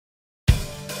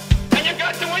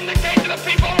got to indicate to the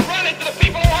people who run it, to the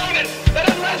people who own it, that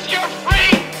unless you're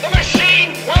free, the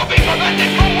machine will be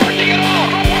prevented from working at all,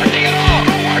 from working at all,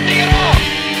 from working at all.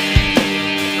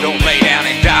 Don't lay down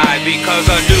and die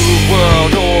because a new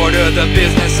world order, the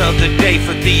business of the day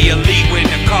for the elite when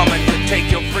they're coming to take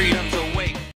your freedoms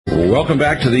away. Welcome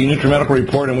back to the Nutrimedical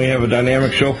Report, and we have a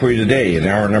dynamic show for you today. In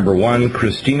hour number one,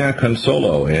 Christina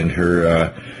Consolo and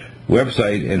her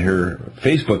website and her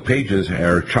Facebook pages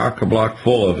are chock-a-block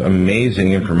full of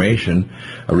amazing information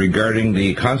regarding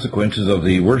the consequences of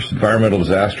the worst environmental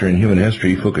disaster in human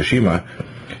history, Fukushima.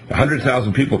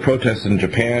 100,000 people protested in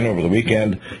Japan over the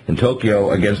weekend in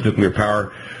Tokyo against nuclear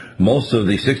power. Most of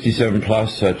the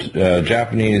 67-plus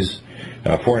Japanese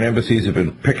foreign embassies have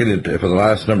been picketed for the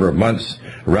last number of months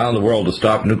around the world to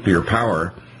stop nuclear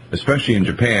power, especially in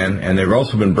Japan, and they've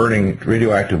also been burning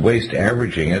radioactive waste,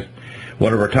 averaging it.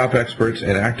 One of our top experts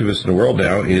and activists in the world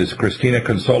now is Christina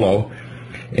Consolo.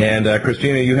 And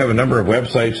Christina, you have a number of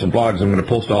websites and blogs. I'm going to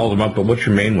post all of them up, but what's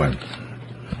your main one?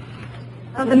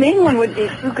 The main one would be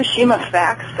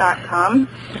FukushimaFacts.com,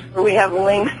 where we have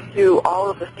links to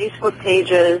all of the Facebook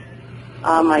pages,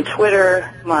 my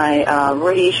Twitter, my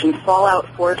radiation fallout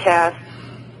forecast,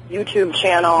 YouTube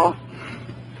channel.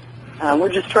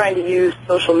 We're just trying to use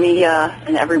social media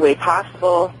in every way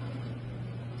possible.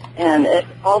 And it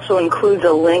also includes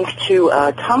a link to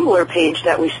a Tumblr page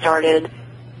that we started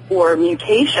for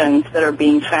mutations that are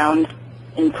being found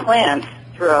in plants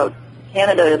throughout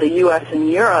Canada, the U.S., and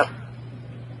Europe.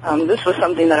 This was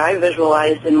something that I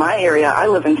visualized in my area. I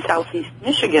live in southeast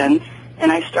Michigan,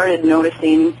 and I started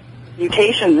noticing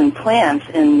mutations in plants,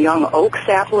 in young oak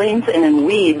saplings, and in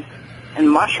weeds and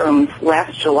mushrooms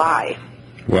last July.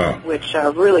 Wow. Which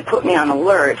really put me on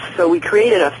alert. So we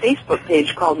created a Facebook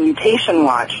page called Mutation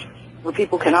Watch, where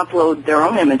people can upload their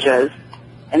own images,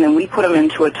 and then we put them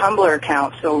into a Tumblr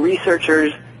account so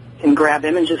researchers can grab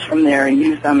images from there and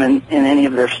use them in any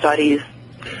of their studies,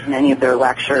 in any of their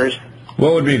lectures.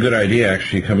 What would be a good idea,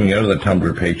 actually, coming out of the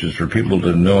Tumblr pages for people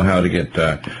to know how to get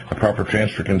a proper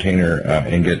transfer container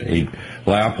and get a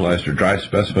lyophilized or dry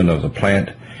specimen of the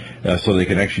plant so they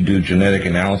can actually do genetic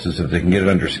analysis. If they can get it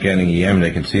under scanning EM,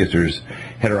 they can see if there's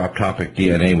heteroptopic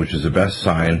DNA, which is the best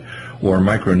sign, or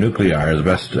micronuclei are the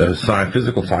best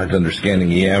physical signs under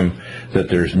scanning EM that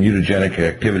there's mutagenic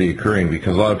activity occurring,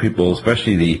 because a lot of people,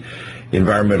 especially the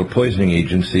Environmental Poisoning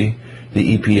Agency,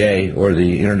 the EPA, or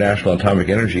the International Atomic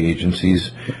Energy Agencies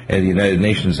and the United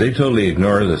Nations, they totally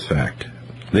ignore this fact.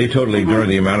 They totally ignore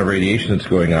the amount of radiation that's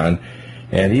going on.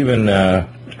 And even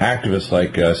activists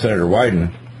like Senator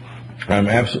Wyden, I'm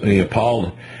absolutely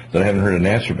appalled that I haven't heard an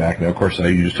answer back. Now, of course,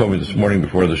 you just told me this morning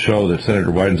before the show that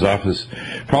Senator Wyden's office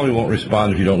probably won't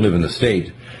respond if you don't live in the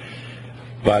state.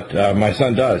 But my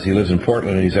son does. He lives in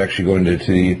Portland, and he's actually going to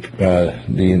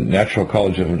the National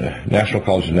College of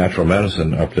Natural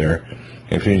Medicine up there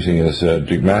and finishing his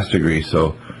master's degree.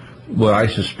 So what I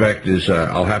suspect is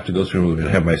I'll have to go through and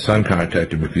have my son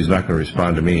contact him if he's not going to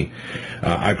respond to me.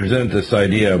 I presented this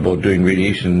idea about doing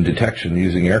radiation detection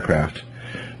using aircraft,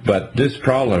 but this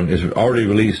problem is already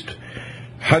released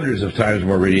hundreds of times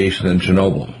more radiation than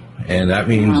Chernobyl. And that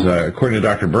means, according to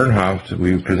Dr. Bernhoft,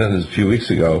 we presented this a few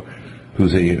weeks ago,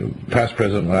 who's a past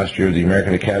president last year of the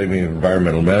American Academy of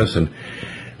Environmental Medicine,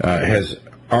 has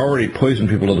already poisoned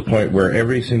people to the point where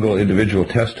every single individual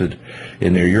tested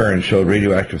in their urine showed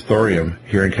radioactive thorium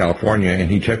here in California, and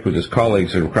he checked with his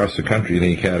colleagues across the country in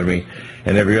the Academy,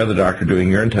 and every other doctor doing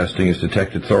urine testing has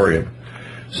detected thorium.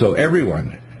 So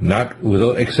everyone, not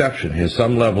without exception, has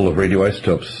some level of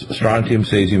radioisotopes. Strontium,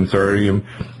 cesium, thorium,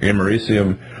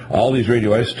 americium, all these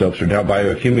radioisotopes are now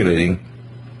bioaccumulating.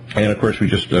 And, of course, we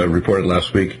just reported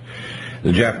last week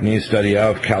the Japanese study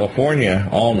of California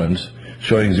almonds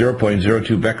showing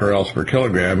 0.02 becquerels per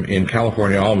kilogram in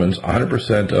California almonds.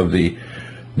 100% of the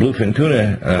bluefin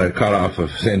tuna caught off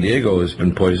of San Diego has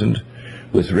been poisoned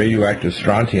with radioactive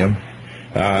strontium.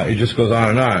 It just goes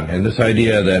on. And this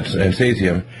idea that, and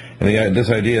cesium, and this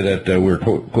idea that we're,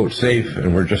 quote, safe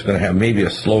and we're just going to have maybe a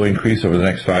slow increase over the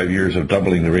next 5 years of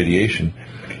doubling the radiation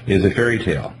is a fairy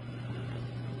tale.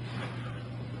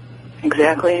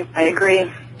 Exactly. I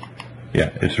agree.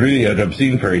 Yeah, it's really an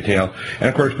obscene fairy tale. And,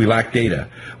 of course, we lack data.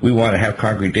 We want to have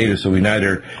concrete data so we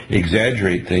neither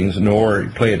exaggerate things nor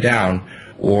play it down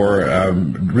or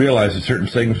realize that certain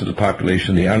segments of the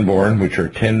population, the unborn, which are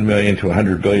 10 million to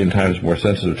 100 billion times more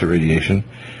sensitive to radiation,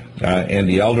 and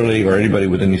the elderly or anybody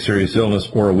with any serious illness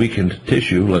or a weakened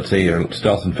tissue, let's say a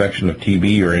stealth infection of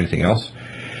TB or anything else.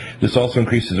 This also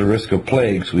increases the risk of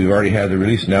plagues. We've already had the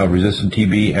release now of resistant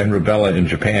TB and rubella in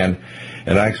Japan.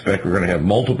 And I expect we're going to have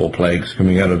multiple plagues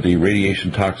coming out of the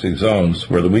radiation toxic zones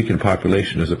where the weakened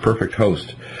population is a perfect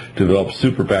host to develop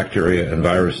super bacteria and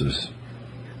viruses.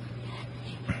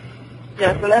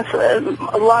 Yes, and that's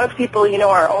a lot of people,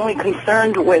 are only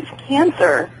concerned with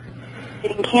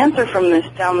getting cancer from this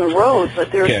down the road,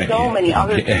 but there are so many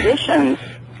other conditions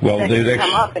that can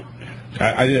come up.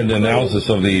 I did an analysis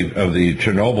of the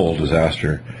Chernobyl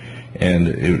disaster, and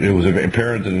it was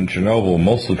apparent that in Chernobyl,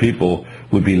 most of the people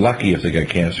would be lucky if they got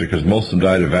cancer because most of them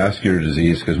died of vascular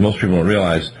disease because most people don't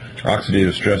realize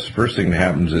oxidative stress, the first thing that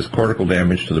happens is cortical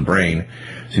damage to the brain,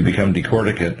 so you become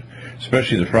decorticate,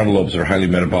 especially the frontal lobes are highly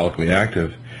metabolically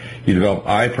active. You develop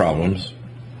eye problems,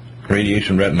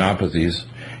 radiation retinopathies,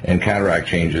 and cataract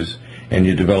changes, and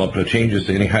you develop changes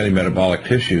to any highly metabolic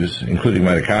tissues, including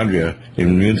mitochondria,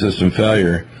 immune system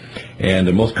failure, and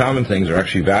the most common things are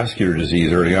actually vascular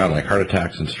disease early on, like heart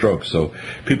attacks and strokes. So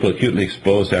people acutely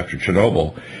exposed after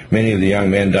Chernobyl, many of the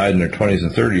young men died in their 20s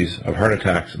and 30s of heart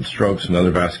attacks and strokes and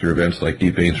other vascular events like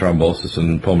deep vein thrombosis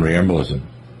and pulmonary embolism.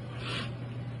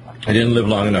 I didn't live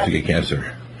long enough to get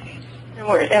cancer.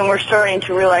 And we're starting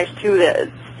to realize, too, that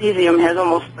cesium has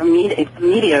almost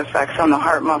immediate effects on the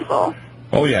heart muscle.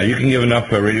 Oh, yeah, you can give enough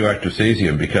radioactive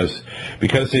cesium because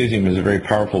cesium is a very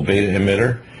powerful beta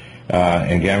emitter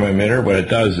and gamma emitter. What it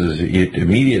does is it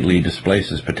immediately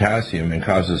displaces potassium and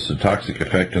causes a toxic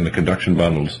effect in the conduction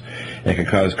bundles and can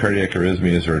cause cardiac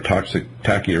arrhythmias or a toxic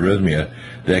tachyarrhythmia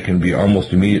that can be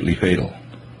almost immediately fatal.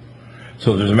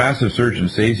 So if there's a massive surge in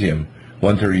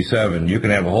cesium-137, you can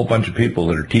have a whole bunch of people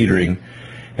that are teetering.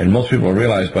 And most people don't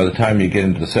realize by the time you get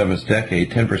into the 7th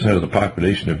decade, 10% of the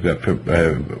population have got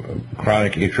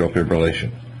chronic atrial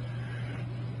fibrillation,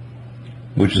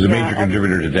 which is a major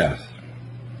contributor to death.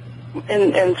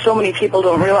 And so many people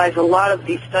don't realize a lot of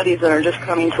these studies that are just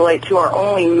coming to light, too, are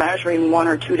only measuring one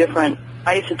or two different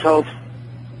isotopes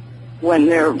when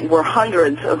there were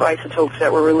hundreds of isotopes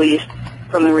that were released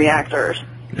from the reactors.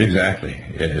 Exactly.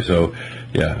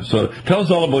 Yeah, so tell us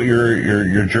all about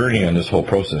your journey on this whole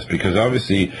process, because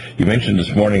obviously you mentioned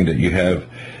this morning that you have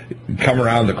come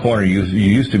around the corner. You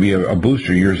used to be a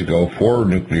booster years ago for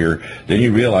nuclear. Then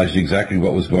you realized exactly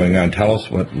what was going on. Tell us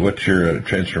what's your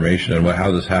transformation and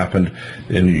how this happened.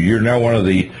 And you're now one of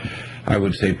the, I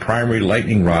would say, primary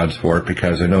lightning rods for it,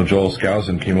 because I know Joel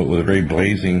Skousen came up with a very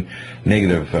blazing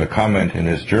negative comment in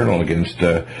his journal against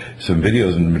some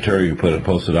videos and material you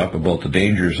posted up about the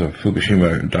dangers of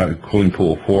Fukushima cooling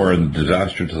pool 4 and the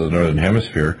disaster to the northern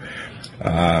hemisphere.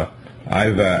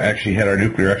 I've actually had our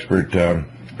nuclear expert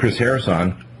Chris Harris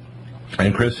on,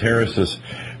 and Chris Harris has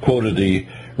quoted the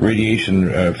radiation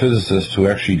physicist who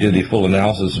actually did the full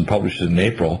analysis and published it in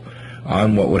April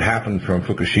on what would happen from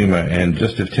Fukushima, and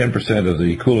just if 10% of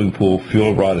the cooling pool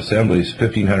fuel rod assemblies,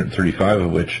 1,535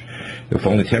 of which, if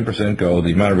only 10% go,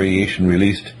 the amount of radiation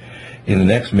released in the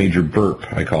next major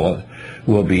burp, I call it,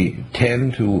 will be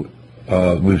 30 to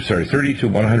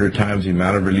 100 times the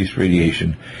amount of released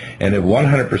radiation. And if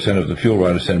 100% of the fuel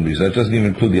rod assemblies, that doesn't even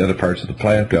include the other parts of the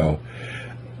plant, go,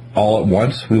 all at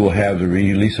once, we will have the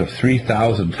release of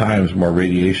 3,000 times more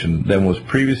radiation than was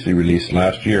previously released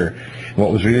last year. What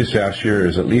was released last year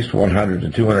is at least 100 to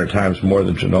 200 times more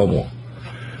than Chernobyl.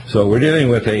 So we're dealing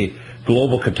with a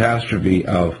global catastrophe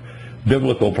of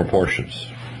biblical proportions.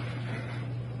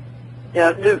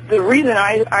 Yeah, the reason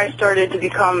I started to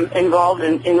become involved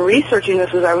in researching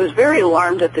this was I was very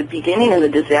alarmed at the beginning of the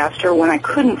disaster when I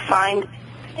couldn't find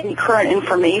any current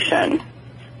information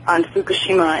on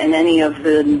Fukushima in any of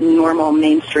the normal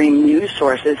mainstream news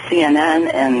sources,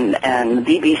 CNN and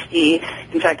BBC.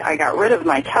 In fact, I got rid of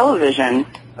my television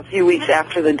a few weeks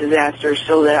after the disaster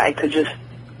so that I could just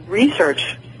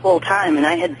research full time, and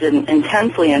I had been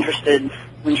intensely interested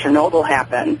when Chernobyl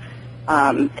happened.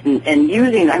 And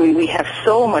using, we have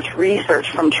so much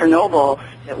research from Chernobyl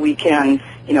that we can,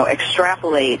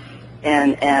 extrapolate,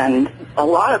 and a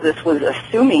lot of this was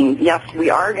assuming, yes, we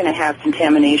are going to have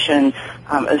contamination,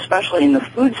 especially in the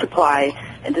food supply,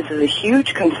 and this is a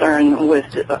huge concern with,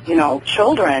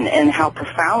 children and how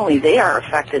profoundly they are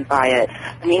affected by it.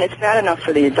 It's bad enough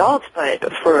for the adults,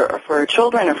 but for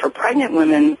children or for pregnant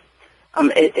women,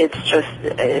 it's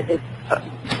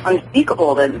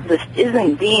unspeakable that this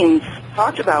isn't being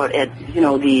talked about at,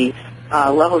 the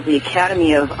level of the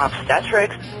Academy of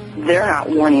Obstetrics. They're not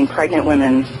warning pregnant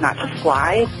women not to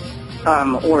fly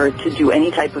or to do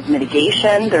any type of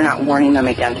mitigation. They're not warning them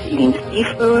against eating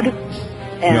seafood.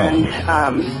 And,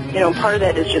 part of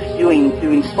that is just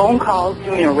doing phone calls,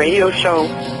 doing a radio show.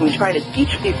 We try to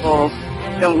teach people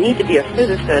you don't need to be a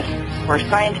physicist or a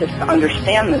scientist to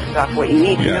understand this stuff. What you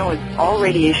need to know is all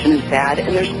radiation is bad,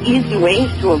 and there's easy ways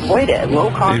to avoid it,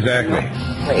 low cost. Exactly.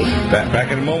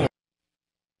 Back in a moment.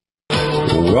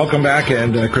 Welcome back,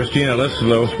 and Christina, let's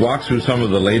walk through some of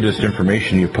the latest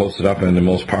information you posted up and the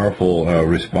most powerful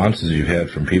responses you've had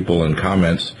from people and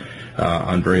comments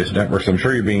on various networks. I'm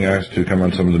sure you're being asked to come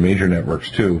on some of the major networks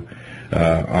too,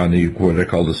 on the what I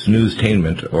call the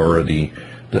snooze-tainment, or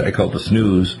I call it the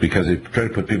snooze, because they try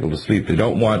to put people to sleep. They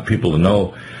don't want people to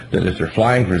know that if they're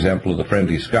flying, for example, to the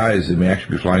friendly skies, they may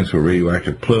actually be flying through a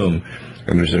radioactive plume,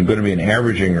 and there's going to be an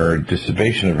averaging or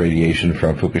dissipation of radiation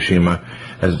from Fukushima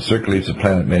as it circulates the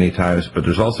planet many times, but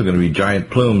there's also going to be giant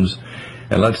plumes.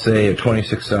 And let's say at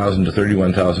 26,000 to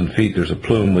 31,000 feet, there's a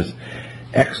plume with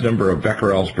X number of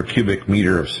becquerels per cubic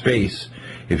meter of space.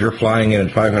 If you're flying in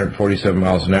at 547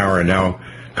 miles an hour and now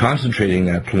concentrating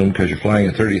that plume because you're flying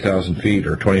at 30,000 feet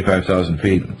or 25,000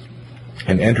 feet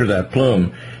and enter that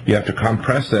plume, you have to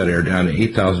compress that air down to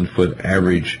 8,000 foot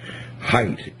average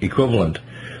height equivalent.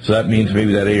 So that means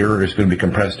maybe that air is going to be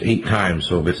compressed 8 times.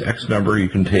 So if it's X number, you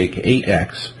can take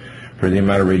 8X for the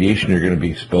amount of radiation you're going to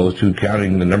be exposed to,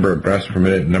 counting the number of breaths per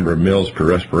minute and number of mils per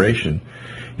respiration.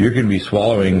 You're going to be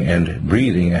swallowing and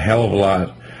breathing a hell of a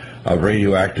lot of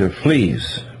radioactive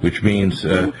fleas, which means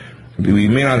we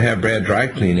may not have bad dry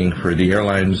cleaning for the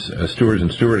airlines, stewards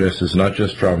and stewardesses, not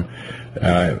just from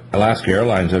Alaska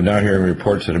Airlines. I'm now hearing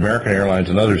reports that American Airlines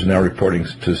and others are now reporting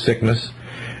to sickness.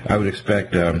 I would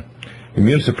expect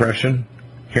immune suppression,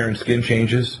 hair and skin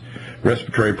changes,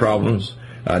 respiratory problems,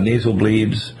 nasal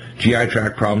bleeds, GI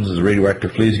tract problems as the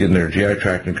radioactive fleas get in their GI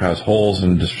tract and cause holes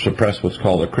and suppress what's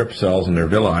called the crypt cells in their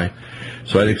villi.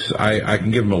 So I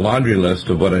can give them a laundry list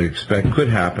of what I expect could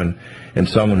happen in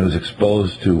someone who's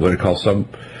exposed to what I call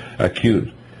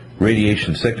subacute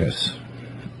radiation sickness.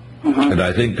 Mm-hmm. And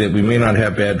I think that we may not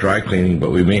have bad dry cleaning,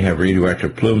 but we may have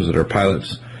radioactive plumes that our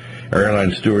pilots, our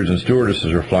airline stewards and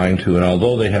stewardesses are flying to, and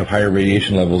although they have higher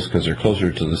radiation levels because they're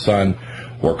closer to the sun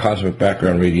or cosmic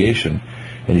background radiation,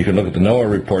 and you can look at the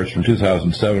NOAA reports from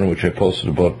 2007, which I posted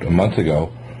about a month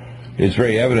ago, it's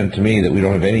very evident to me that we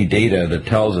don't have any data that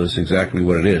tells us exactly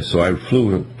what it is. So I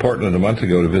flew to Portland a month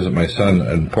ago to visit my son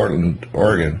in Portland,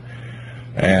 Oregon,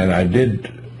 and I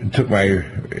took my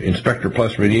Inspector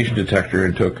Plus radiation detector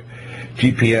and took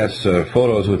GPS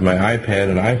photos with my iPad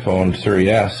and iPhone Series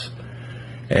S,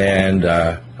 and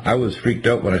I was freaked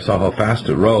out when I saw how fast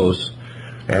it rose.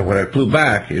 And when I flew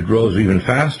back, it rose even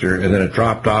faster, and then it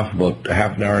dropped off about a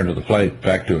half an hour into the flight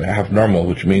back to half normal,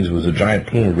 which means it was a giant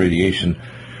plume of radiation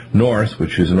north,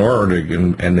 which is in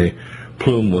Oregon, and the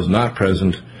plume was not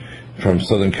present from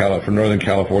Northern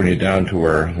California down to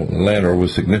where Landor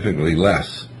was significantly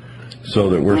less.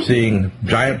 So that we're seeing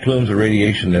giant plumes of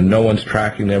radiation, and no one's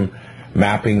tracking them,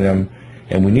 mapping them,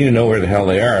 and we need to know where the hell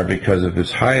they are, because if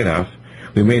it's high enough,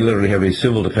 we may literally have a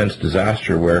civil defense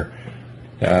disaster where,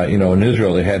 in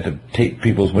Israel they had to take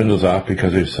people's windows off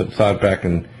because they thought back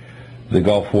in the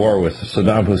Gulf War with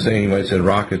Saddam Hussein, he might send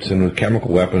rockets in with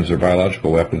chemical weapons or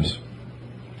biological weapons.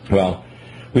 Well,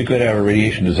 we could have a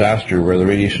radiation disaster where the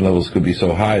radiation levels could be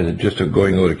so high that just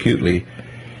going out acutely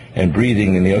and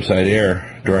breathing in the outside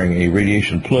air during a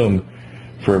radiation plume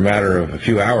for a matter of a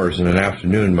few hours in an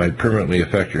afternoon might permanently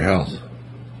affect your health.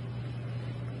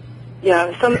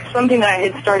 Yeah, something that I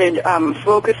had started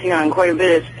focusing on quite a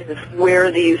bit is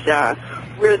where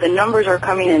where the numbers are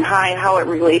coming in high, how it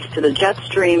relates to the jet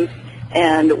stream,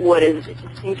 and what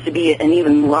seems to be an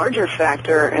even larger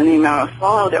factor in the amount of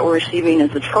fallout that we're receiving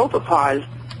is the tropopause,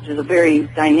 which is a very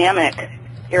dynamic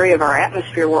area of our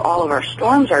atmosphere where all of our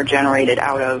storms are generated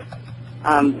out of.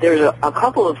 There's a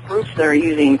couple of groups that are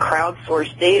using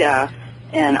crowdsourced data,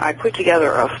 and I put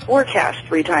together a forecast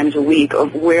 3 times a week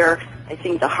of where I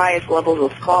think the highest levels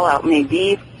of fallout may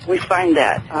be. We find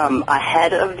that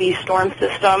ahead of the storm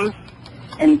system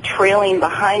and trailing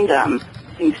behind them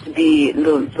seems to be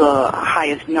the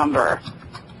highest number.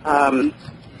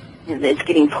 It's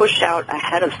getting pushed out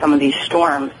ahead of some of these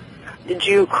storms. Did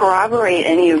you corroborate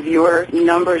any of your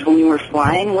numbers when you were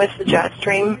flying with the jet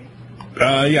stream?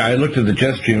 Yeah, I looked at the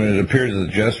jet stream, and it appears that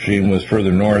the jet stream was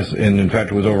further north, and in fact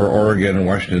it was over Oregon and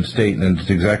Washington State, and it's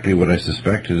exactly what I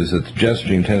suspected, is that the jet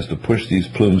stream tends to push these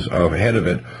plumes ahead of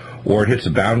it, or it hits the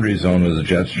boundary zone of the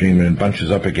jet stream and it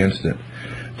bunches up against it.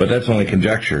 But that's only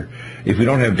conjecture. If we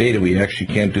don't have data, we actually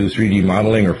can't do 3D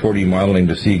modeling or 4D modeling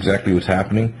to see exactly what's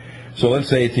happening. So let's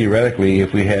say, theoretically,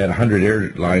 if we had 100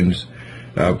 airlines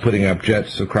putting up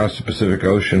jets across the Pacific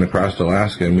Ocean, across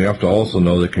Alaska, and we have to also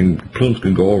know that plumes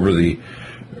can go over the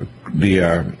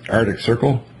Arctic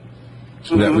Circle.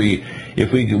 Mm-hmm. That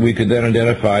we could then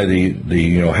identify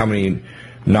the how many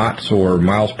knots or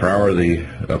miles per hour the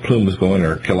plume is going,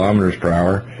 or kilometers per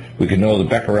hour. We could know the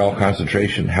becquerel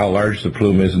concentration, how large the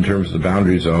plume is in terms of the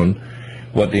boundary zone,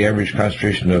 what the average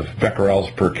concentration of becquerels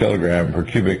per kilogram per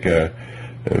cubic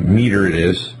meter it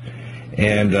is,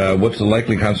 and what's the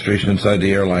likely concentration inside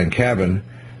the airline cabin,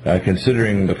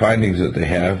 considering the findings that they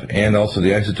have, and also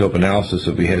the isotope analysis.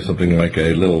 If we had something like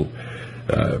a little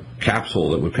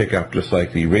capsule that would pick up just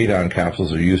like the radon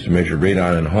capsules that are used to measure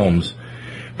radon in homes,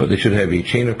 but they should have a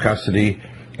chain of custody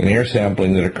and air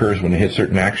sampling that occurs when they hit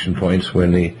certain action points,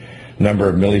 when the number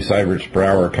of millisieverts per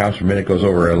hour counts per minute goes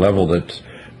over a level that's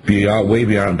way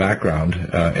beyond background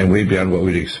and way beyond what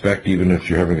we'd expect even if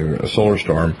you're having a solar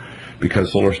storm,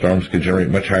 because solar storms can generate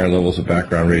much higher levels of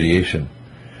background radiation.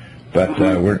 But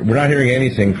we're not hearing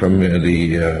anything from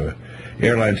the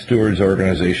Airline Stewards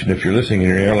Organization. If you're listening and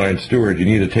you're an airline steward, you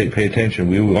need to pay attention.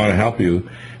 We want to help you.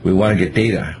 We want to get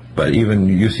data. But even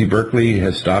UC Berkeley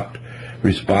has stopped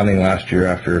responding last year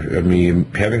after me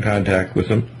having contact with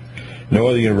them. No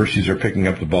other universities are picking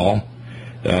up the ball.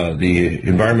 The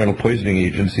Environmental Poisoning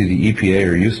Agency, the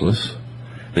EPA, are useless.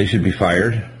 They should be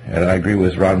fired, and I agree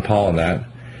with Ron Paul on that.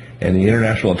 And the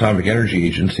International Atomic Energy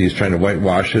Agency is trying to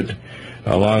whitewash it,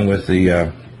 along with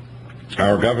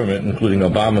our government, including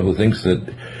Obama, who thinks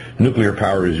that nuclear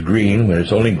power is green when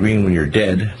it's only green when you're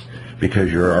dead,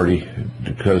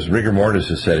 because rigor mortis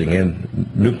is setting in.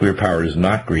 Nuclear power is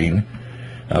not green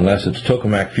unless it's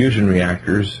tokamak fusion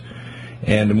reactors,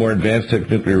 and the more advanced type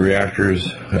nuclear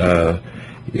reactors are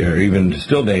even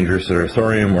still dangerous, that are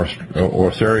thorium or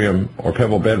cerium or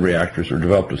pebble bed reactors, were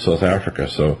developed in South Africa.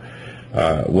 So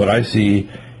what I see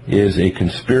is a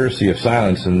conspiracy of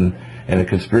silence and a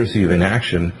conspiracy of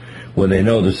inaction, when they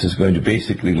know this is going to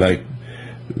basically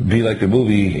be like the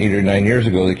movie 8 or 9 years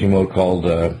ago that came out called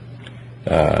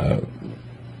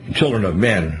Children of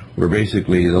Men, where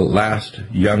basically the last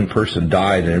young person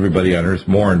died and everybody on Earth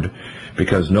mourned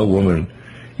because no woman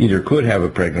either could have a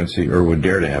pregnancy or would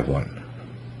dare to have one.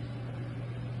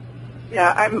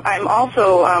 Yeah, I'm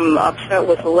also upset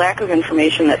with the lack of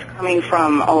information that's coming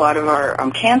from a lot of our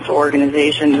cancer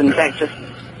organizations. In fact, just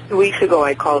 2 weeks ago,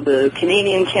 I called the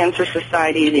Canadian Cancer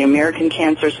Society, the American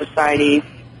Cancer Society.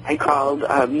 I called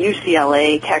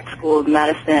UCLA, Keck School of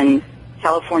Medicine,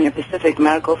 California Pacific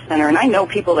Medical Center, and I know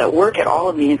people that work at all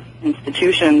of these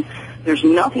institutions. There's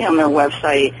nothing on their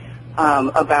website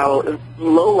about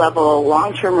low-level,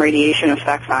 long-term radiation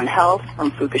effects on health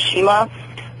from Fukushima.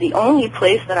 The only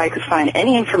place that I could find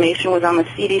any information was on the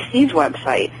CDC's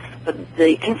website, but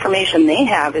the information they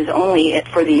have is only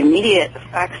for the immediate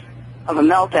effects of a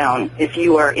meltdown if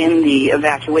you are in the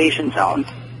evacuation zone.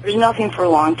 There's nothing for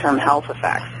long-term health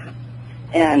effects.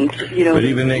 And but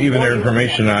even their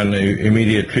information on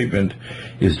immediate treatment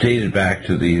is dated back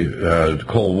to the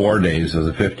Cold War days of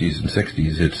the 50s and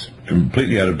 60s. It's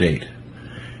completely out of date.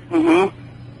 Mm-hmm.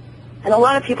 And a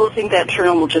lot of people think that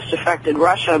Chernobyl just affected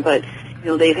Russia, but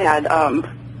they've had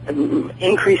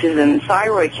increases in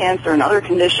thyroid cancer and other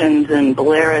conditions in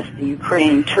Belarus, the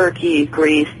Ukraine, Turkey,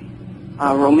 Greece,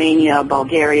 Romania,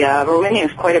 Bulgaria. Romania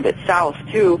is quite a bit south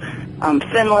too.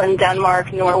 Finland,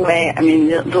 Denmark, Norway. I mean,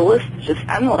 the list is just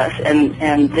endless,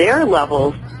 and their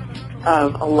levels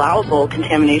of allowable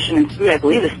contamination in food, I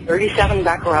believe, is 37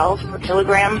 becquerels per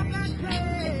kilogram.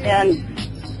 And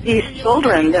these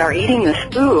children that are eating this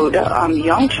food,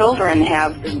 young children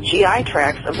have the GI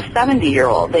tracts of a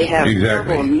 70-year-old. They have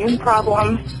terrible immune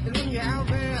problems.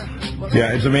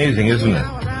 Yeah, it's amazing, isn't it?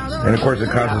 And, of course,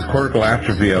 it causes cortical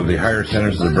atrophy of the higher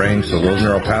centers of the brain, so those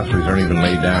neural pathways aren't even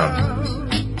laid down.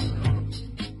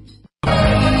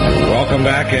 Welcome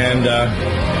back,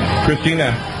 and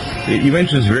Christina, you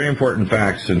mentioned some very important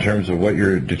facts in terms of what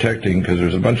you're detecting, because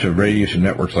there's a bunch of radiation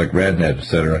networks like RadNet, et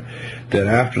cetera, that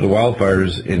after the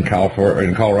wildfires in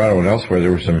Colorado and elsewhere,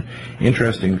 there were some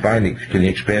interesting findings. Can you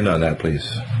expand on that, please?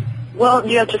 Well,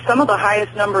 just some of the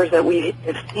highest numbers that we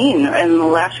have seen in the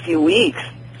last few weeks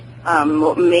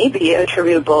may be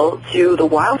attributable to the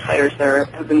wildfires that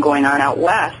have been going on out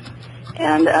west.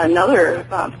 And another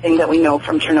thing that we know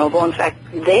from Chernobyl, in fact,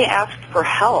 they asked for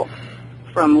help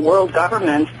from world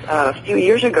governments a few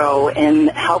years ago in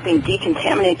helping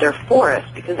decontaminate their forests,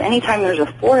 because anytime there's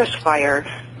a forest fire,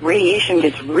 radiation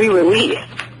gets re-released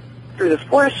through the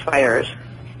forest fires.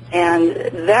 And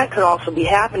that could also be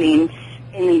happening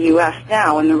in the U.S.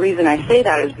 now. And the reason I say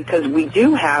that is because we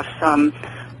do have some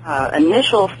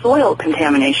initial soil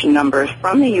contamination numbers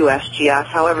from the USGS.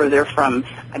 However, they're from,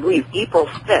 I believe, April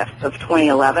 5th of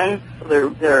 2011, so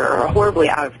they're horribly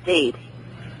out of date.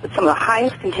 But some of the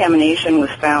highest contamination was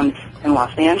found in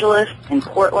Los Angeles, in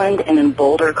Portland, and in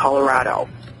Boulder, Colorado.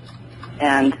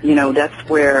 And, that's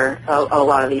where a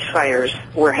lot of these fires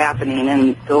were happening,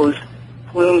 and those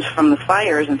plumes from the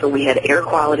fires, and so we had air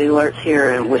quality alerts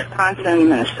here in Wisconsin,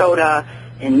 Minnesota,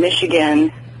 in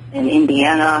Michigan, in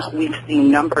Indiana. We've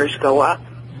seen numbers go up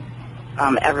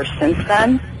ever since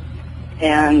then.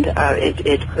 And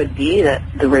it could be that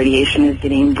the radiation is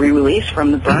getting re-released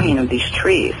from the burning of these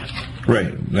trees.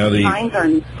 Right. Now the pines are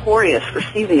notorious for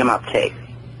cesium uptake.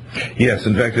 Yes,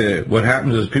 in fact, what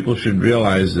happens is people should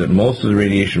realize that most of the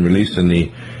radiation released in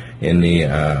the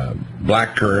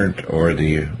black current, or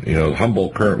the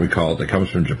Humboldt current we call it, that comes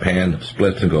from Japan, that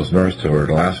splits and goes north toward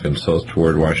Alaska and south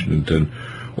toward Washington,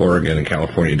 Oregon, and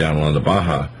California down along the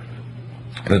Baja,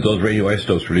 that those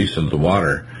radioisotopes released into the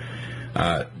water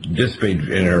dissipate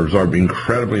and are absorbed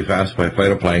incredibly fast by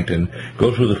phytoplankton,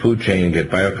 go through the food chain and get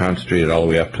bioconcentrated all the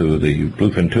way up to the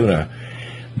bluefin tuna,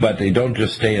 but they don't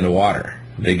just stay in the water.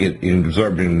 They get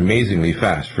absorbed amazingly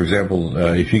fast. For example,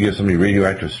 if you give somebody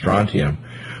radioactive strontium,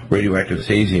 radioactive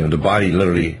cesium, the body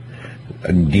literally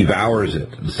devours it.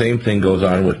 The same thing goes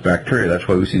on with bacteria. That's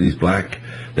why we see these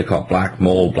they call it black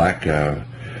mold, black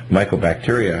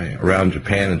mycobacteria around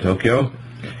Japan and Tokyo.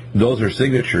 Those are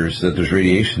signatures that there's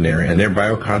radiation there, and they're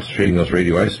bioconcentrating those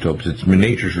radioisotopes. It's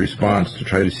nature's response to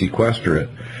try to sequester it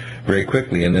very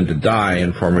quickly and then to die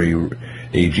and form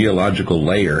a geological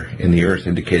layer in the earth,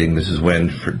 indicating this is when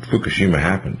Fukushima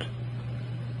happened.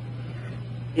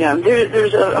 Yeah,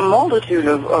 there's a multitude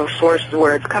of sources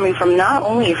where it's coming from, not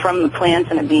only from the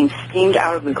plants and it being steamed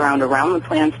out of the ground around the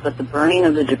plants, but the burning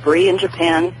of the debris in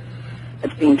Japan.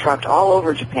 It's being trucked all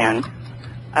over Japan.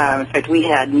 In fact, we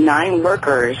had 9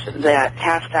 workers that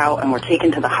passed out and were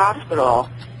taken to the hospital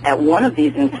at one of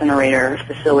these incinerator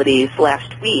facilities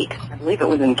last week. I believe it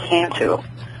was in Kanto.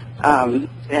 And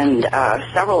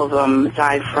several of them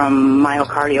died from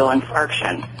myocardial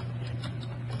infarction.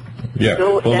 Yeah,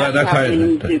 So well, that's how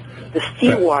the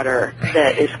seawater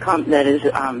that is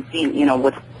being,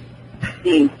 what's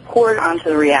being poured onto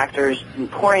the reactors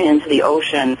and pouring into the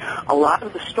ocean. A lot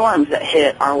of the storms that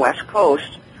hit our west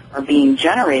coast are being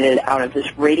generated out of this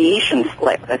radiation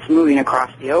slick that's moving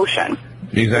across the ocean.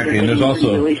 Exactly, and there's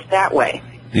also released that way.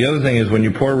 The other thing is when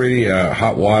you pour really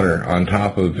hot water on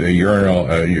top of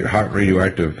hot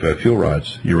radioactive fuel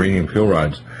rods, uranium fuel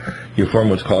rods, you form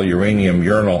what's called uranium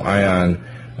uranal ion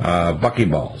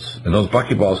buckyballs. And those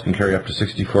buckyballs can carry up to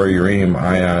 64 uranium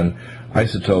ion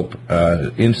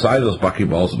isotope inside those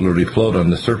buckyballs that literally float on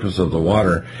the surface of the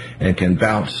water and can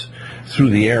bounce through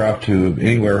the air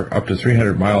anywhere up to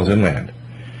 300 miles inland.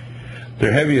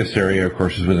 Their heaviest area, of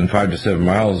course, is within 5 to 7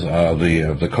 miles of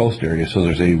the coast area, so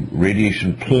there's a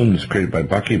radiation plume that's created by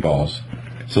buckyballs.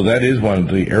 So that is one of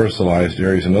the aerosolized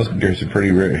areas, and those can carry some pretty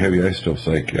heavy isotopes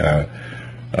like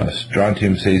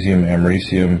strontium, cesium,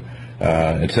 americium,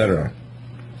 etc.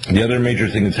 The other major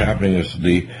thing that's happening is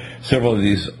several of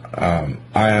these ion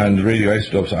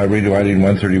radioisotopes,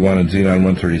 radioiodine-131 and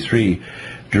xenon-133,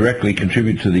 directly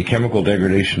contribute to the chemical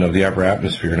degradation of the upper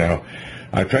atmosphere. Now,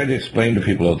 I've tried to explain to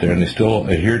people out there, and they still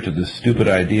adhere to this stupid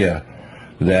idea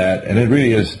that, and it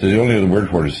really is, the only other word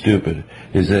for it is stupid,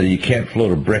 is that you can't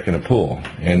float a brick in a pool.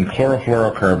 And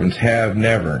chlorofluorocarbons have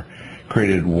never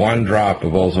created one drop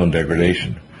of ozone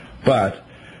degradation. But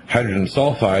hydrogen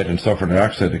sulfide and sulfur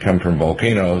dioxide that come from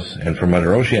volcanoes and from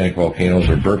other oceanic volcanoes,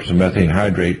 or burps of methane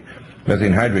hydrate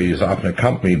is often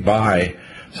accompanied by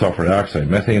sulfur dioxide.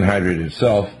 Methane hydrate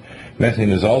itself, methane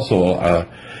is also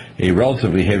a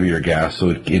relatively heavier gas,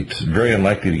 so it's very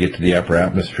unlikely to get to the upper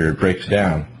atmosphere. It breaks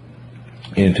down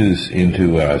into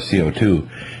CO2,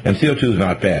 and CO2 is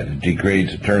not bad. It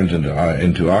degrades, it turns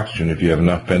into oxygen if you have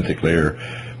enough benthic layer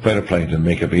phytoplankton to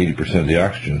make up 80% of the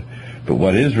oxygen. But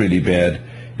what is really bad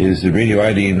is the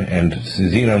radioiodine and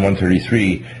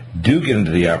xenon-133 do get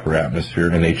into the upper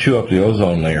atmosphere, and they chew up the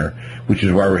ozone layer, which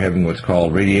is why we're having what's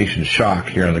called radiation shock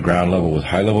here on the ground level, with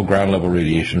high-level ground-level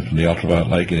radiation from the ultraviolet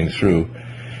light getting through.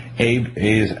 A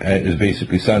is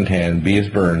basically suntan, B is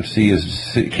burn, C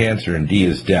is cancer, and D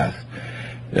is death.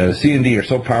 C and D are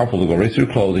so powerful to go right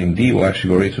through clothing. D will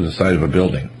actually go right through the side of a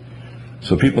building.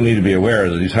 So people need to be aware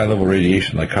that these high-level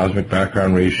radiation, like cosmic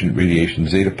background radiation,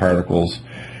 zeta particles,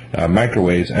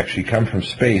 microwaves, actually come from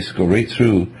space, go right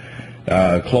through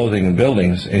clothing and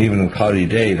buildings, and even on a cloudy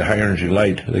day, the high-energy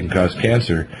light that can cause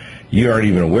cancer, you aren't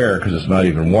even aware because it's not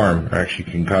even warm, or actually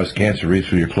can cause cancer right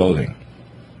through your clothing.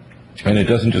 And it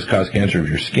doesn't just cause cancer of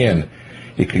your skin,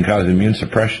 it can cause immune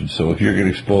suppression. So if you're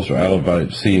getting exposed to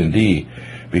ultraviolet C and D,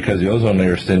 because the ozone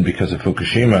layer is thin because of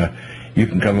Fukushima, you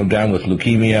can come down with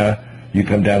leukemia, you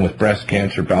come down with breast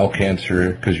cancer, bowel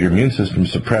cancer, because your immune system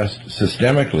is suppressed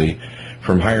systemically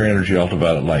from higher energy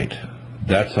ultraviolet light.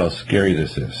 That's how scary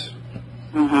this is.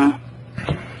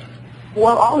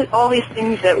 Well, all these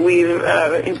things that we've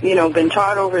been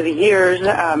taught over the years,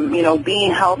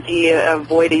 being healthy,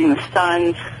 avoiding the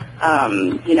sun,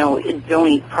 don't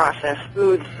eat processed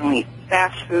foods, don't eat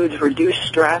fast foods, reduce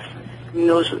stress.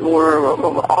 those were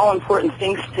all important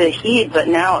things to heed, but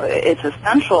now it's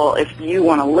essential if you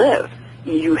want to live.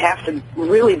 You have to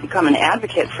really become an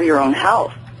advocate for your own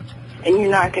health. And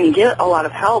you're not going to get a lot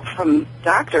of help from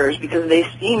doctors because they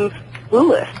seem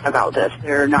clueless about this.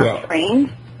 They're not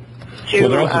trained to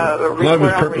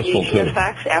report on radiation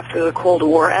effects. After the Cold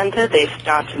War ended, they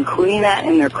stopped including that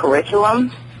in their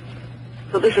curriculum.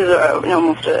 So this is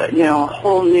almost a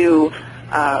whole new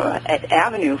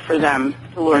avenue for them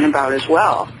to learn about as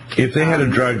well. If they had a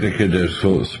drug that could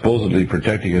supposedly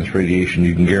protect against radiation,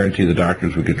 you can guarantee the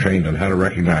doctors would get trained on how to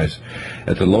recognize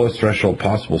at the lowest threshold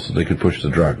possible so they could push the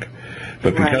drug.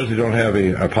 But because we don't have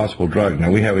a possible drug,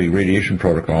 now we have a radiation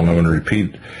protocol, and I'm going to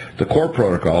repeat. The core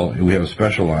protocol, we have a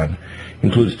special line,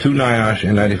 includes 2 NIOSH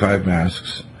N95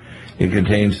 masks. It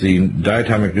contains the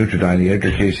diatomic Nucleodine, the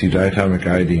Edgar Cayce diatomic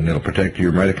iodine. It'll protect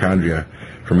your mitochondria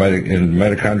and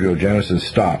mitochondriogenesis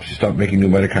stops. You stop making new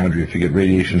mitochondria if you get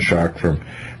radiation shock from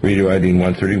radioiodine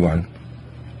 131.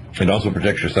 It also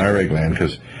protects your thyroid gland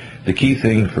because the key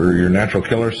thing for your natural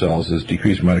killer cells is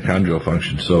decreased mitochondrial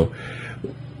function. So,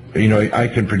 I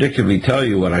can predictably tell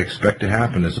you what I expect to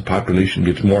happen as the population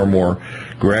gets more and more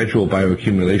gradual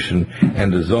bioaccumulation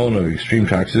and the zone of extreme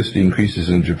toxicity increases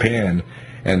in Japan,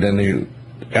 and then the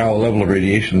level of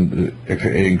radiation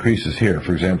increases here.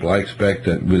 For example, I expect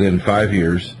that within 5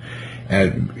 years,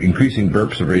 at increasing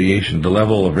burps of radiation, the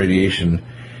level of radiation,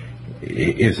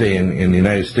 say in the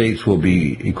United States, will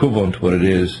be equivalent to what it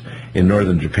is in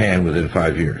northern Japan within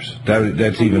 5 years.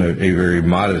 That's even a very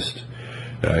modest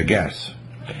guess.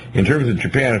 In terms of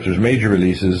Japan, if there's major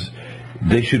releases,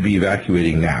 they should be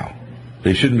evacuating now.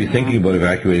 They shouldn't be thinking about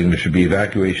evacuating. There should be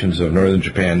evacuations of northern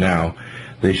Japan now.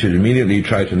 They should immediately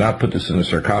try to not put this in a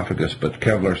sarcophagus, but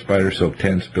Kevlar spider-soaked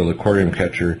tents, build a corium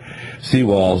catcher,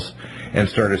 seawalls, and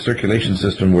start a circulation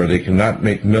system where they cannot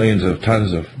make millions of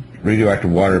tons of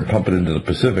radioactive water and pump it into the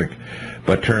Pacific,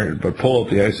 but pull out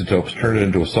the isotopes, turn it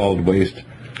into a solid waste,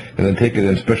 and then take it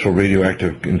in special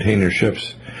radioactive container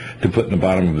ships to put in the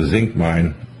bottom of a zinc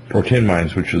mine, or tin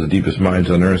mines, which are the deepest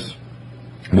mines on Earth,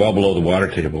 well below the water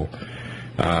table,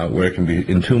 where it can be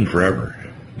entombed forever.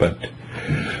 But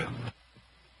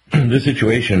this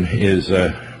situation is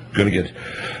going to get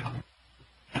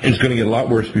a lot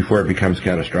worse before it becomes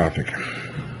catastrophic.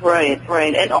 Right,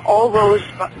 and all those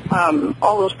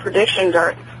predictions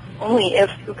are only if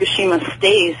Fukushima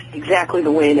stays exactly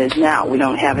the way it is now. We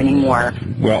don't have any more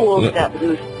pools that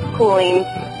lose cooling.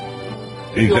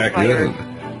 Exactly.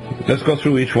 Let's go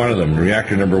through each one of them.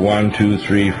 Reactor number 1, 2,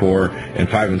 3, 4, and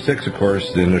 5 and 6, of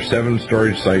course. Then there's 7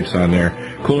 storage sites on there.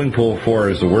 Cooling pool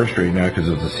 4 is the worst right now because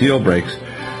if the seal breaks,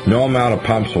 no amount of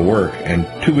pumps will work. And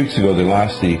 2 weeks ago, they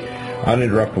lost the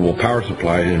uninterruptible power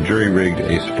supply and jury-rigged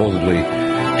a supposedly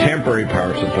temporary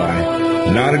power supply.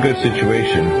 Not a good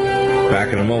situation.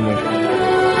 Back in a moment.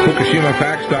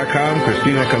 FukushimaFacts.com,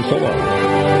 Christina Consolo.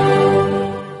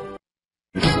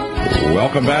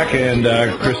 Welcome back, and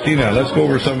Christina, let's go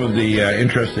over some of the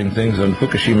interesting things on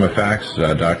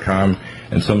FukushimaFacts.com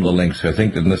and some of the links. I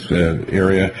think in this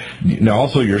area. Now,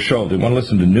 also your show, they want to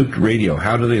listen to Nuked Radio.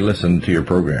 How do they listen to your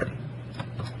program?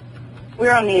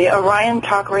 We're on the Orion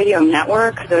Talk Radio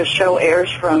Network. The show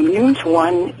airs from noon to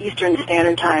 1 Eastern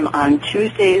Standard Time on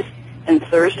Tuesdays and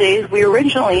Thursdays. We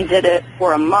originally did it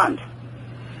for a month,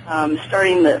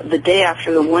 starting the day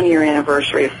after the 1-year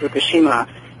anniversary of Fukushima.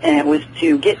 And it was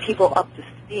to get people up to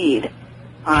speed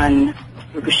on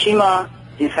Fukushima,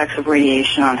 the effects of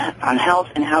radiation on health,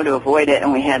 and how to avoid it.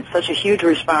 And we had such a huge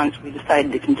response, we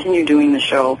decided to continue doing the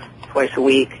show twice a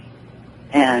week,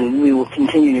 and we will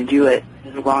continue to do it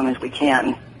as long as we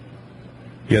can.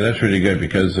 Yeah, that's really good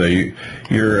because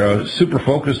you're super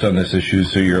focused on this issue,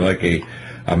 so you're like a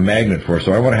magnet for us.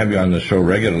 So I want to have you on the show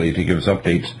regularly to give us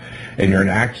updates. And you're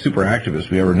an super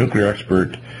activist. We have our nuclear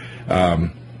expert,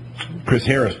 Chris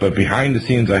Harris, but behind the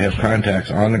scenes I have contacts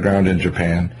on the ground in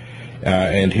Japan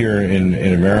and here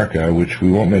in America, which we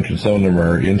won't mention. Some of them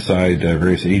are inside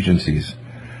various agencies.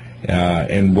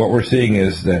 And what we're seeing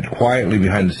is that quietly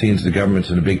behind the scenes the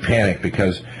government's in a big panic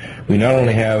because we not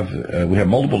only have we have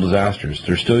multiple disasters.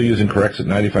 They're still using Corexit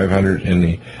 9500 in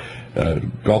the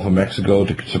Gulf of Mexico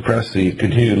to suppress the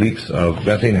continued leaks of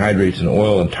methane hydrates and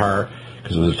oil and tar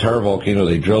because of the tar volcano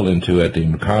they drilled into at the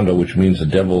Macondo, which means the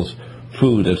devil's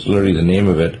food, that's literally the name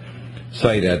of it,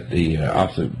 site at the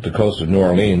off the coast of New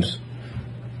Orleans.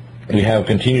 We have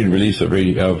continued release of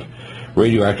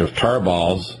radioactive tar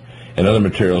balls and other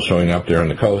materials showing up there on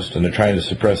the coast, and they're trying to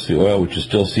suppress the oil, which is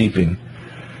still seeping.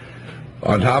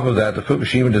 On top of that, the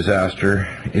Fukushima disaster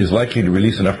is likely to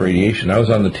release enough radiation. I was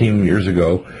on the team years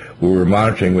ago where we were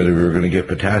monitoring whether we were going to get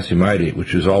potassium iodate,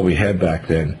 which is all we had back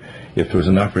then, if there was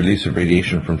enough release of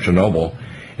radiation from Chernobyl,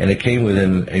 and it came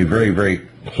within a very, very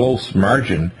close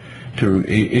margin to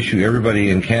issue everybody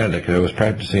in Canada, because I was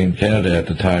practicing in Canada at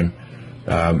the time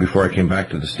before I came back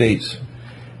to the States,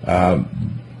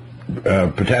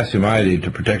 potassium iodide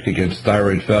to protect against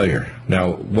thyroid failure.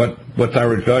 Now, what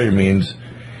thyroid failure means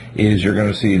is you're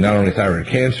going to see not only thyroid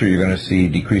cancer, you're going to see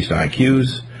decreased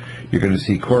IQs, you're going to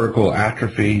see cortical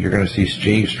atrophy, you're going to see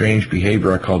strange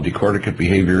behavior I call decorticate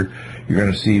behavior, you're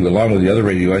going to see, along with the other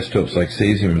radioisotopes like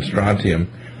cesium and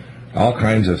strontium, all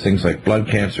kinds of things like blood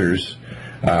cancers,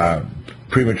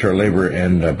 premature labor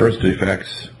and birth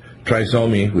defects,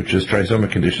 trisomy, which is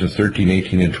trisomic conditions 13,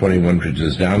 18, and 21, which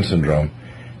is Down syndrome.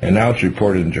 And now it's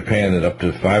reported in Japan that up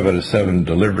to 5 out of 7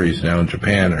 deliveries now in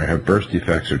Japan have birth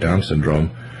defects or Down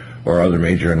syndrome or other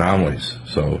major anomalies.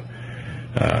 So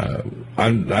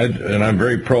I'm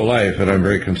very pro-life, and I'm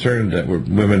very concerned that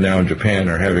women now in Japan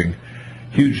are having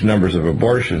huge numbers of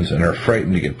abortions and are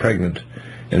frightened to get pregnant,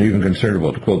 and even concerned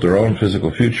about, quote, their own physical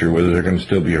future, whether they're going to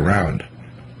still be around.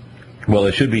 Well,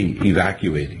 they should be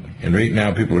evacuating. And right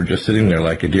now people are just sitting there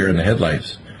like a deer in the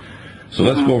headlights. So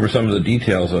let's go over some of the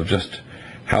details of just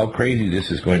how crazy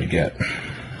this is going to get.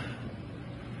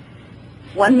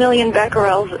 1 million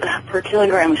becquerels per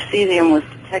kilogram of cesium was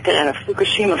detected at a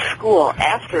Fukushima school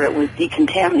after it was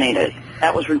decontaminated.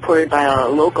 That was reported by a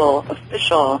local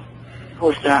official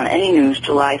posted on Any News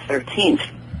July 13th.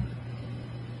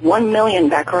 1 million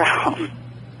becquerels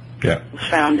was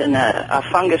found in a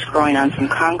fungus growing on some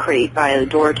concrete by the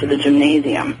door to the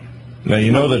gymnasium. Now,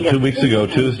 you know that 2 weeks ago,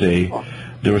 Tuesday,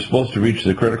 they were supposed to reach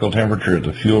the critical temperature at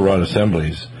the fuel rod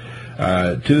assemblies.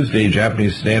 Tuesday,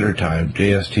 Japanese Standard Time,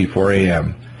 JST 4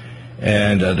 a.m.,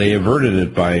 and they averted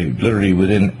it by literally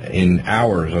in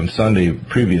hours on Sunday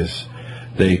previous.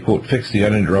 They, quote, fixed the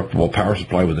uninterruptible power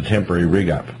supply with a temporary rig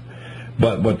up.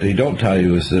 But what they don't tell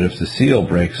you is that if the seal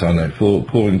breaks on that fuel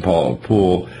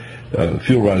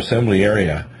rod assembly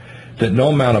area, that no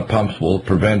amount of pumps will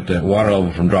prevent that water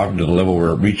level from dropping to the level where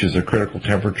it reaches a critical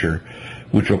temperature,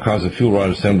 which will cause the fuel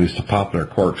rod assemblies to pop their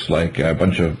corks like a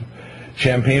bunch of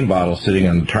champagne bottles sitting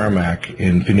on the tarmac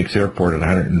in Phoenix Airport at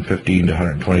 115 to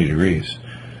 120 degrees.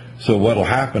 So what will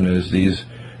happen is these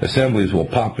assemblies will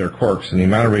pop their corks, and the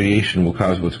amount of radiation will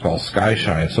cause what's called sky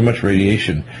shine, so much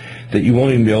radiation that you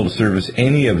won't even be able to service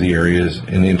any of the areas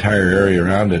in the entire area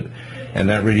around it. And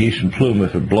that radiation plume,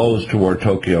 if it blows toward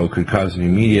Tokyo, could cause an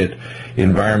immediate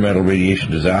environmental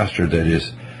radiation disaster that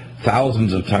is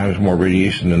thousands of times more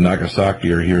radiation than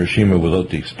Nagasaki or Hiroshima without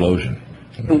the explosion.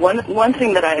 One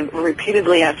thing that I've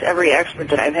repeatedly asked every expert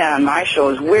that I've had on my show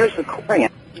is, where's the corium?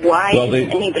 Why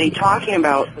isn't anybody talking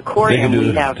about the corium?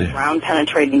 We have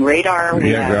ground-penetrating radar,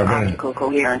 we have optical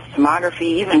coherence tomography,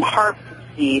 even HARP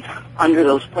see under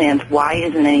those plans. Why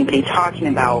isn't anybody talking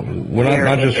about? Well,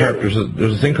 not just HARP.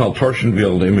 There's a thing called torsion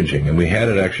field imaging, and we had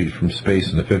it actually from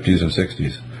space in the 50s and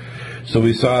 60s. So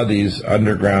we saw these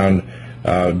underground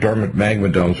dormant magma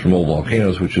domes from old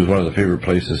volcanoes, which is one of the favorite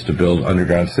places to build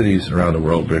underground cities around the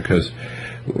world, because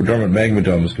dormant magma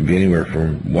domes can be anywhere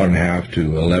from 1.5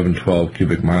 to 11, 12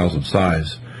 cubic miles in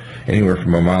size, anywhere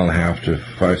from 1.5 miles to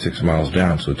 5-6 miles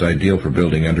down. So it's ideal for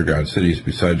building underground cities,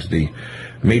 besides the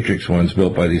matrix ones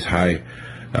built by these high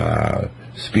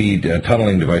speed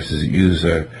tunneling devices that use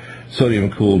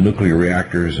sodium-cooled nuclear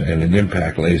reactors and an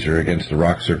impact laser against the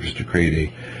rock surface to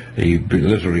create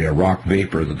literally a rock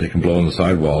vapor that they can blow on the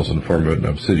sidewalls and form an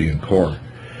obsidian core.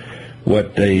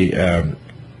 What they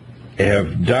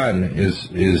have done is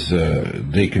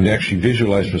they can actually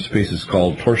visualize from space. It's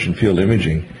called torsion field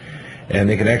imaging, and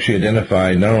they can actually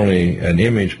identify not only an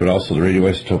image but also the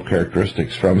radioisotope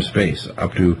characteristics from space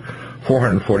up to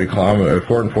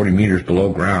 440 meters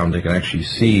below ground. They can actually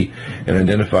see and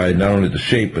identify not only the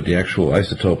shape but the actual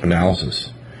isotope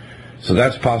analysis. So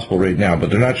that's possible right now, but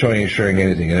they're not sharing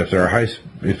anything. And if there are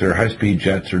high-speed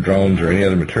jets or drones or any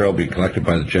other material being collected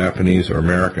by the Japanese or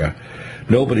America,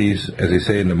 nobody's, as they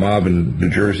say in the mob in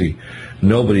New Jersey,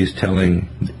 nobody's telling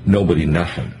nobody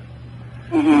nothing.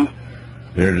 Mm-hmm.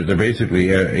 They're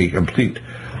basically a complete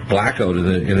blackout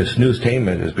in a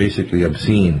snooze-tainment is basically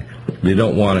obscene. They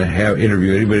don't want to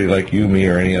interview anybody like you, me,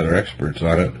 or any other experts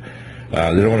on it.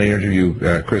 They don't want to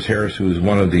interview Chris Harris, who is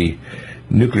one of the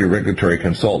nuclear regulatory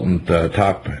consultant,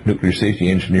 top nuclear safety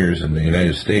engineers in the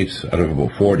United States out of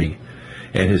about 40,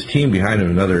 and his team behind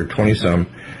him, another 20-some,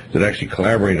 that actually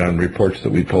collaborate on reports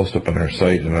that we post up on our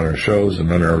site and on our shows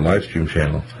and on our live stream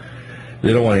channel.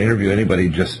 They don't want to interview anybody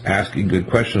just asking good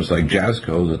questions like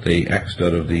JASCO that they X'd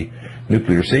out of the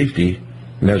nuclear safety,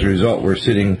 and as a result we're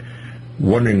sitting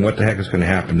wondering what the heck is going to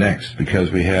happen next,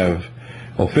 because we have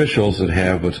officials that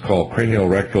have what's called cranial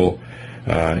rectal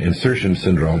insertion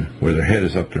syndrome, where their head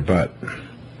is up their butt.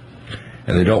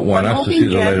 And they don't want us to see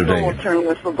the light of day. Will turn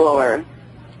whistleblower.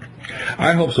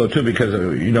 I hope so, too, because,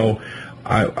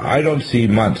 I don't see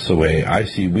months away. I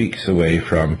see weeks away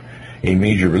from a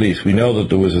major release. We know that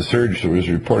there was a surge that was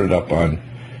reported up on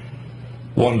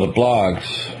one of the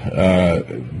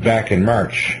blogs back in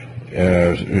March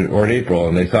or in April,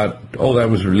 and they thought, that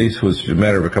was released was a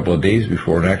matter of a couple of days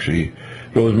before, and actually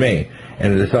it was May.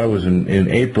 And they thought it was in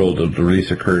April that the release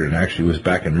occurred, and actually it was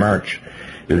back in March.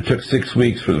 It took 6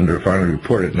 weeks for them to finally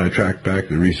report it, and I tracked back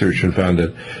the research and found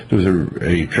that there was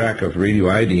a track of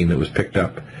radioiodine that was picked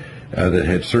up that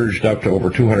had surged up to over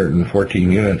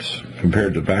 214 units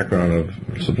compared to background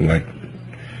of something like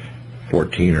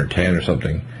 14 or 10 or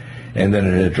something. And then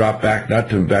it had dropped back, not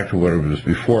to back to what it was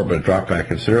before, but it dropped back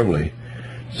considerably.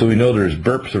 So we know there's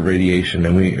burps of radiation,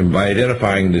 and by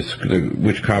identifying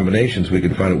which combinations, we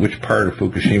can find out which part of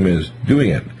Fukushima is doing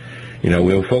it.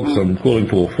 We'll focus on cooling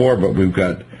pool 4, but we've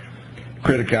got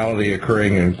criticality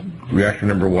occurring in reactor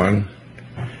number 1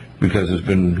 because there's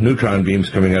been neutron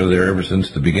beams coming out of there ever since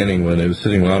the beginning when it was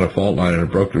sitting on a fault line and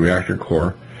it broke the reactor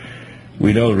core.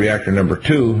 We know reactor number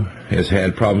 2 has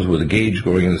had problems with the gauge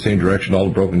going in the same direction, all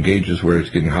the broken gauges where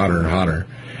it's getting hotter and hotter.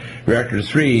 Reactor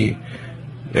 3,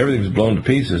 everything's blown to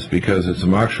pieces because it's a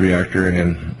MOX reactor,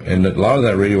 and a lot of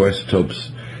that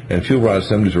radioisotopes and fuel rod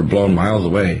assemblies were blown miles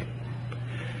away.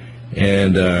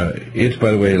 And it's,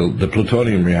 by the way, the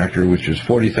plutonium reactor, which is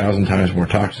 40,000 times more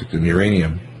toxic than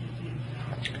uranium.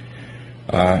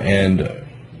 And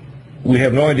we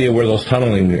have no idea where those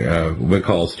tunneling, we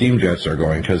call steam jets, are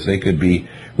going, because they could be,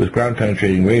 with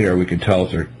ground-penetrating radar, we could tell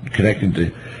if they're connected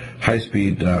to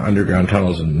high-speed underground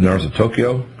tunnels in north of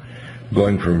Tokyo,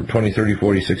 going from 20, 30,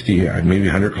 40, 60, maybe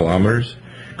 100 kilometers.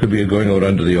 Could be going out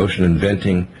under the ocean and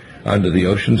venting under the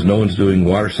oceans. No one's doing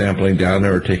water sampling down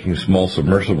there or taking small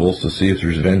submersibles to see if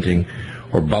there's venting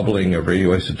or bubbling of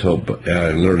radioisotope,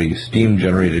 literally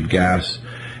steam-generated gas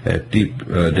at deep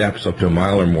depths up to a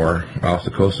mile or more off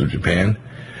the coast of Japan.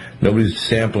 Nobody's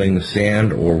sampling the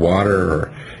sand or water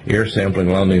or air sampling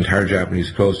along the entire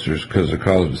Japanese coast because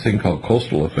of this thing called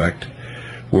coastal effect,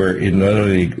 where it not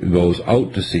only goes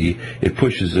out to sea, it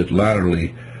pushes it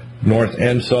laterally north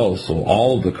and south, so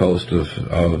all of the coast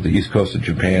of the east coast of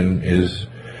Japan is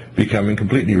becoming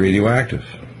completely radioactive.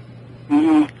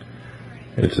 Mm-hmm.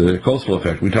 It's a coastal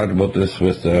effect. We talked about this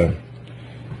with our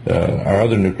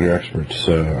other nuclear experts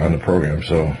on the program,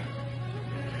 so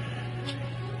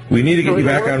we need to get you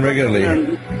back on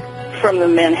regularly. From the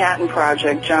Manhattan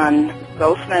Project, John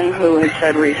Goffman, who had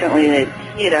said recently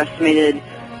that he had estimated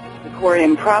the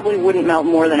corium probably wouldn't melt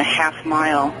more than a half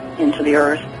mile into the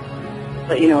Earth.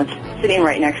 But, it's sitting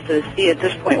right next to the sea. At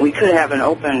this point, we could have an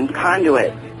open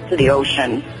conduit to the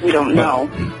ocean. We don't know.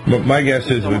 But my guess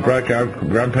is we brought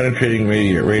ground-penetrating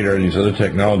radar and these other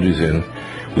technologies in.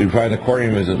 We find the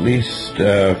corium is at least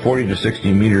 40 to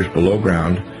 60 meters below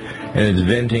ground, and it's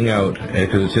venting out,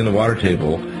 because it's in the water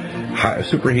table,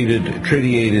 superheated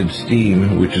tritiated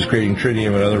steam, which is creating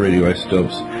tritium and other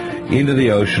radioisotopes, into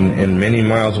the ocean and many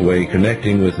miles away,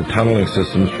 connecting with the tunneling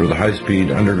systems for the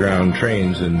high-speed underground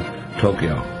trains in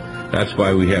Tokyo. That's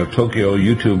why we have Tokyo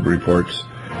YouTube reports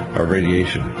of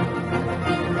radiation.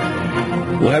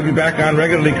 We'll have you back on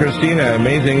regularly, Christina.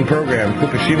 Amazing program.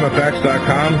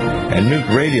 FukushimaFacts.com and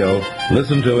Nuked Radio.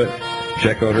 Listen to it.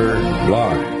 Check out her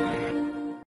blog.